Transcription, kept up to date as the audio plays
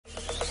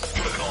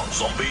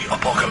Zombie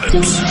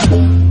Apocalypse.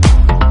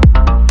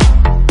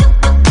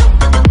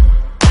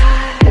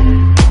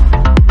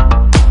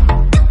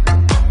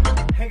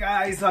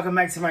 Welcome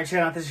back to my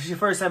channel. If this is your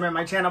first time at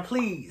my channel,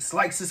 please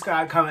like,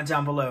 subscribe, comment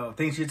down below.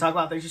 Things you should talk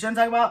about, things you shouldn't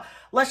talk about.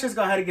 Let's just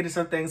go ahead and get into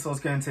some things. So let's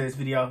get into this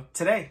video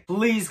today.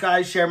 Please,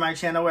 guys, share my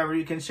channel wherever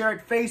you can share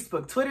it.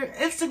 Facebook, Twitter,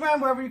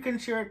 Instagram, wherever you can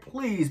share it.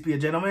 Please be a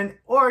gentleman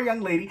or a young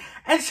lady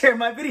and share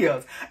my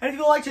videos. And if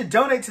you would like to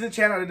donate to the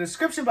channel, the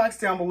description box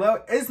down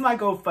below is my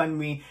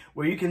GoFundMe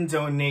where you can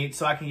donate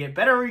so I can get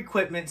better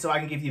equipment, so I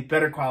can give you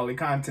better quality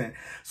content.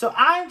 So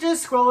I'm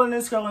just scrolling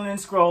and scrolling and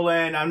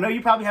scrolling. I know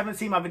you probably haven't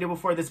seen my video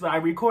before this, but I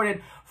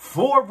recorded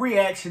 4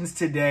 reactions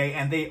today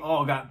and they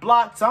all got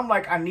blocked. So I'm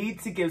like, I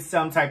need to give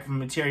some type of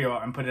material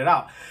and put it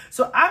out.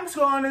 So I'm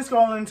scrolling and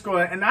scrolling and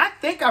scrolling, and I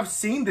think I've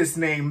seen this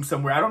name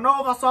somewhere. I don't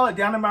know if I saw it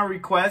down in my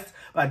requests,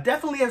 but I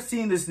definitely have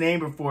seen this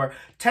name before.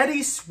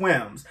 Teddy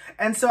Swims.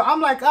 And so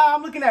I'm like,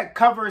 I'm looking at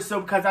covers,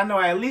 so because I know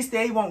at least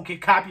they won't get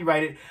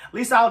copyrighted, at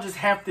least I'll just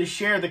have to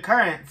share the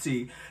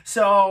currency.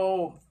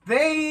 So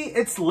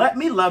it's Let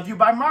Me Love You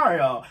by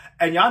Mario.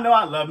 And y'all know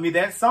I love me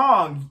that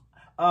song.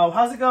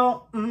 How's it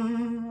go?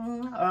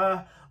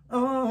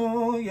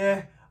 Oh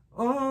yeah.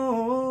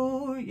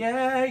 Oh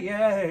yeah,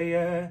 yeah,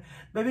 yeah.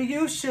 Baby,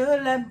 you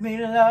should let me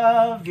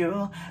love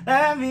you.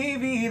 Let me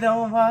be the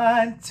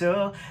one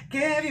to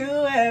give you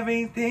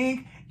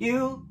everything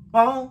you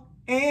want.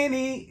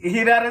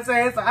 You know what I'm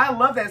saying? So I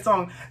love that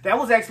song. That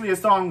was actually a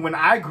song when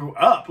I grew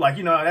up. Like,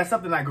 you know, that's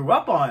something I grew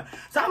up on.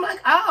 So I'm like,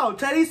 oh,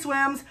 Teddy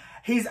Swims.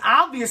 He's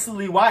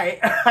obviously white.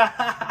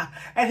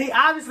 And he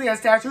obviously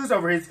has tattoos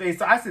over his face.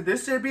 So I said,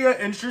 this should be an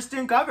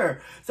interesting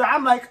cover. So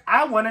I'm like,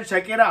 I want to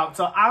check it out.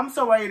 So I'm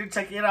so ready to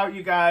check it out,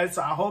 you guys.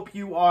 So I hope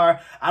you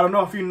are. I don't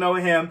know if you know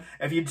him.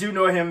 If you do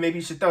know him, maybe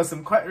you should throw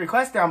some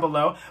requests down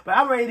below. But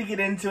I'm ready to get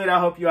into it. I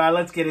hope you are.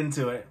 Let's get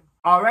into it.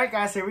 All right,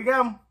 guys, here we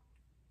go.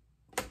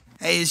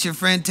 Hey, it's your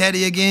friend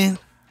Teddy again.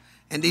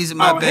 And these are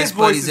my best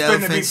buddies,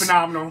 Elephants. Be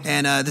phenomenal.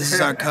 And this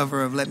is our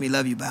cover of Let Me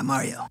Love You by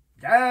Mario.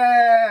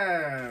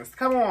 Yes!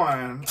 Come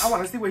on. I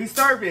want to see what he's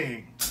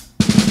serving.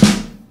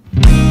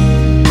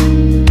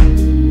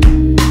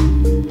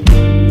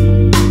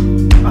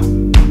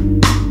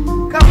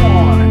 Come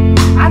on.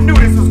 I knew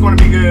this was going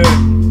to be good.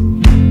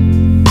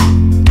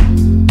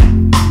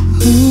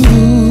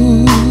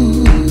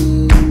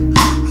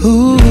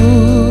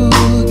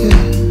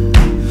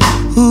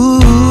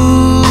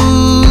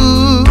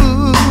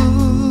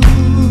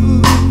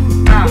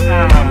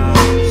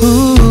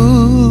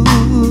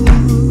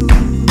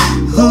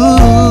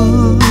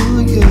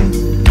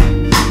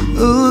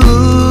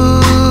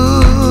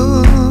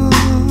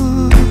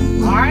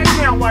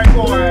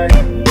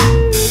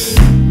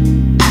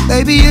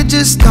 Baby, you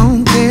just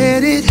don't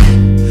get it.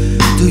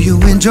 Do you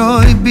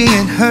enjoy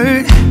being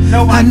hurt?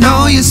 No, I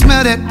know you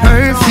smell that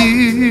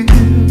perfume,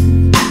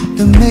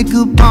 the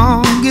makeup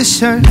on your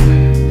shirt.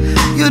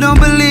 You don't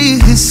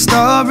believe his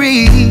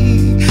story.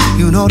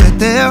 You know that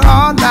there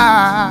are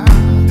lies.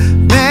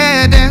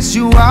 Bad as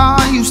you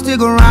are, you stick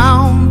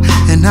around,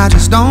 and I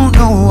just don't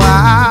know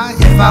why.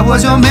 If I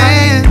was your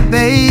man,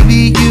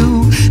 baby,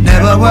 you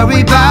never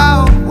worry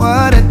about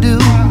what I do.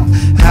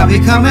 I'll be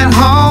coming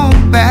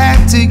home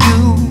back to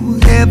you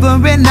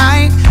every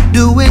night,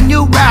 doing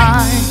you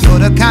right. You're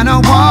the kind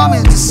of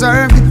woman to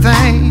serve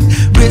everything.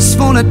 Wrist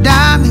full of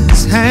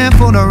diamonds, hand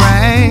full of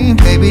rain.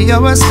 Baby,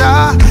 you're a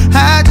star.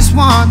 I just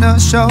wanna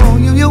show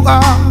you you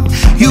are.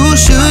 You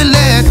should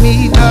let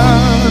me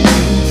love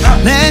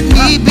you. Let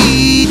me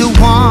be the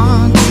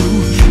one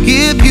to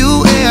give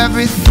you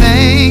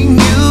everything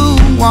you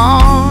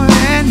want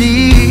and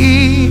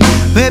need.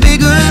 Baby,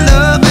 good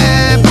love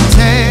and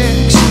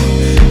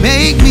protection.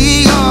 Make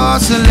me your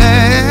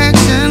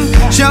selection.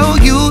 Show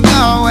you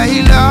the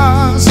way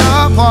love's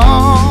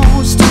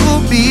supposed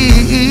to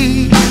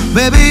be.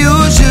 Baby,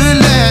 you should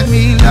let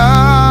me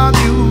love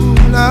you,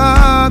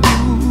 love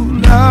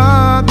you,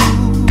 love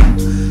you,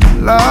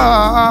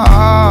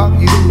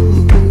 love you.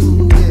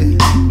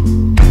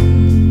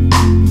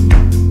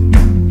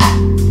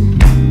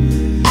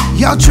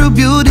 Yeah. Your true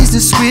beauty's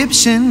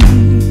description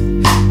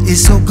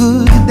is so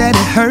good that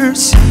it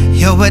hurts.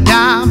 You're a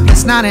dime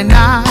plus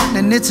 99,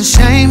 and it's a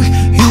shame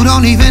you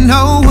don't even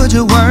know what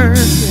you're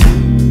worth.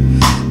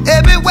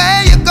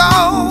 Everywhere you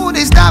go,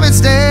 they stop and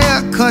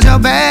stare, cause you're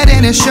bad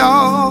and it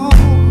shows.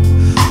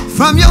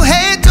 From your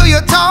head to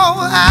your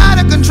toe, out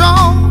of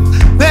control.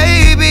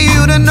 Baby,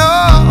 you don't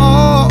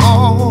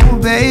know.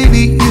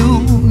 Baby,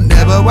 you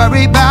never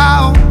worry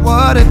about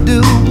what to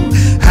do.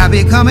 I'll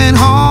be coming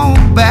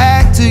home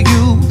back to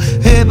you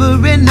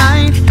every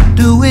night,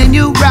 doing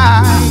you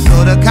right.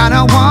 You're the kind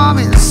of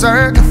woman,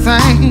 circle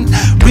thing.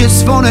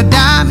 Wrist full of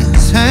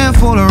diamonds, hand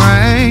full of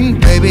rain.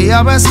 Baby,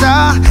 you're a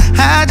star.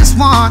 I just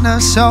wanna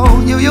show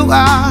you you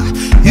are.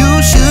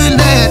 You should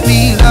let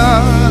me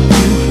love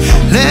you.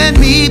 Let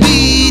me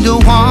be the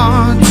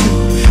one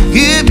to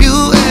give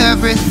you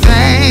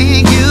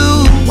everything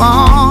you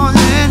want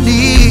and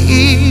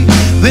need.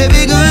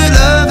 Baby, good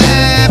love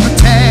and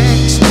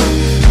protection.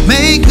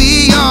 Make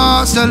me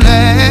your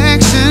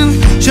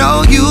selection.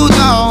 Show you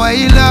the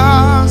way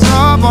love's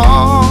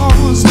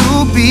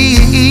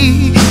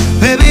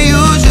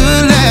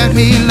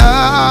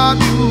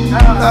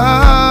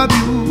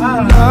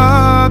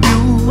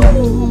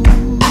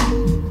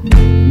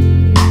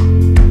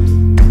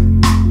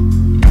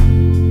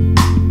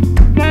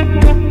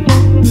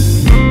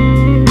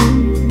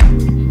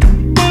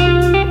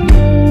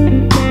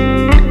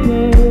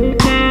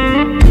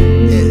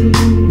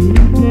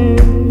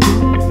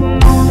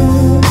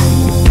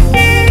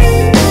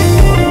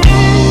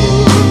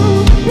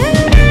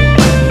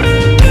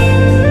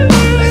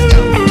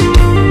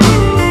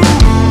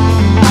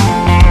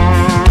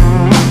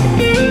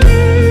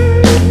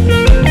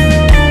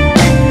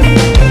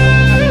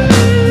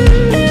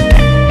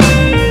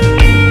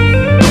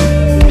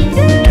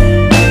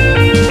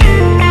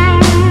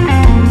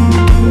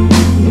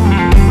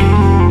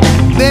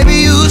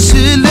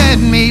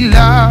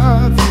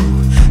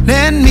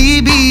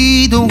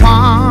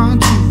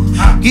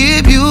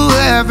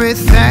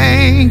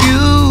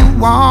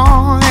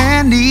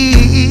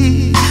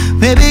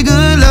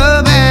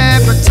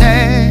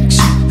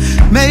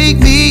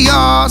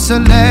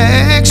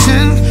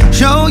selection,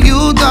 show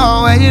you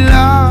the way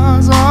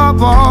love's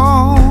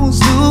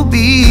supposed to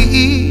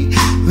be.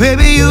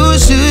 Baby, you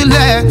should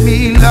let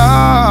me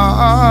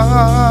love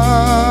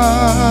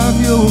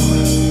you.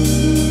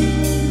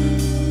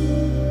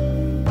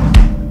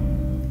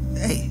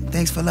 Hey,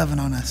 thanks for loving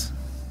on us.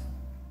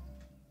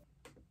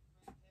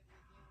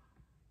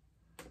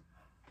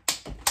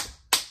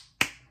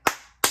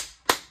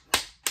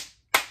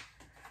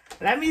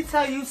 Let me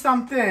tell you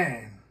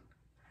something.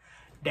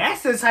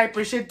 That's the type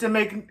of shit to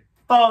make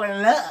fall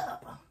in love.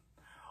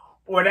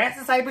 Or that's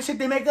the type of shit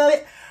they make of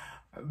it.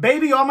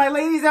 Baby, all my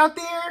ladies out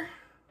there,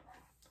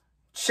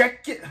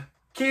 check your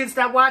kids,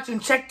 stop watching,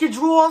 check your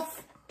drawers.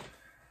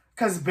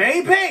 Cause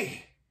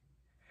baby,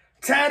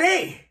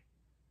 today,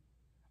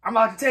 I'm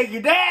about to take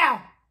you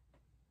down.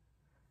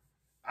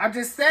 I'm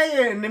just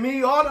saying,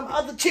 me, all them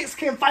other chicks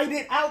can fight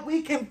it out.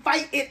 We can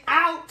fight it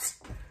out.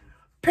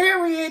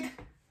 Period.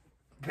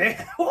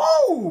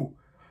 Woo!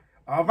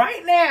 All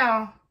right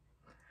now.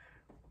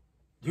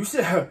 You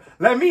should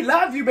let me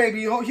love you,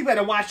 baby. You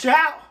better watch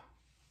out.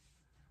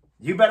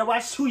 You better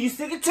watch who you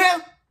sticking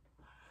to.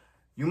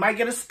 You might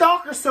get a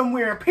stalker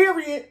somewhere,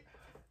 period.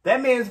 That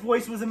man's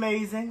voice was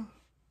amazing.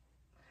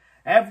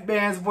 That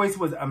man's voice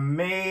was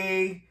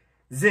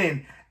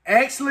amazing.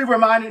 Actually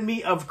reminded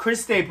me of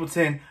Chris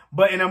Stapleton,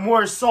 but in a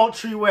more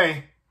sultry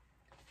way.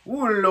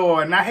 Ooh,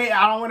 Lord. And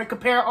I don't want to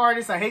compare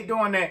artists. I hate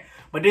doing that.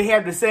 But they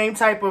have the same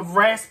type of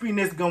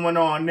raspiness going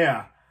on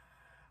now.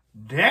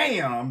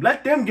 Damn.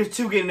 Let them get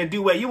in the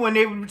duet. You weren't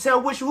able to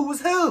tell who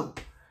was who.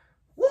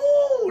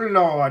 Woo,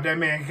 Lord. That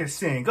man can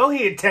sing. Go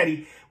ahead,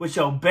 Teddy, with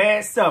your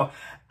bad self.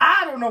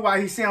 I don't know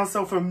why he sounds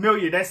so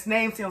familiar. That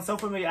name sounds so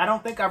familiar. I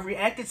don't think I've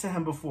reacted to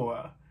him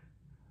before.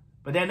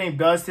 But that name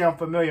does sound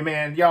familiar,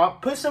 man. Y'all,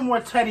 put some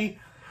more Teddy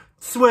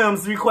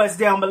Swims requests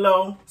down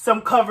below.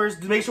 Some covers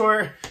to make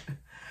sure...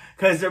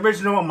 Because the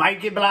original one might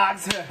get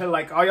blocked.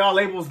 Like, all y'all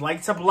labels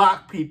like to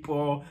block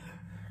people.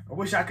 I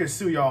wish I could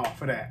sue y'all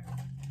for that.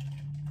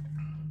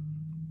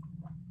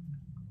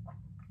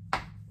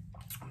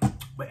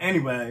 But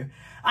anyway,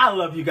 I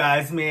love you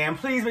guys, man.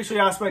 Please make sure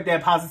y'all spread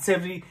that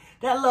positivity,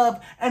 that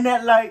love, and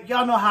that light.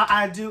 Y'all know how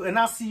I do. And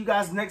I'll see you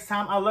guys next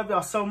time. I love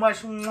y'all so much.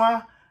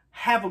 Mwah.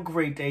 Have a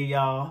great day,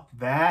 y'all.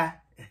 Bye.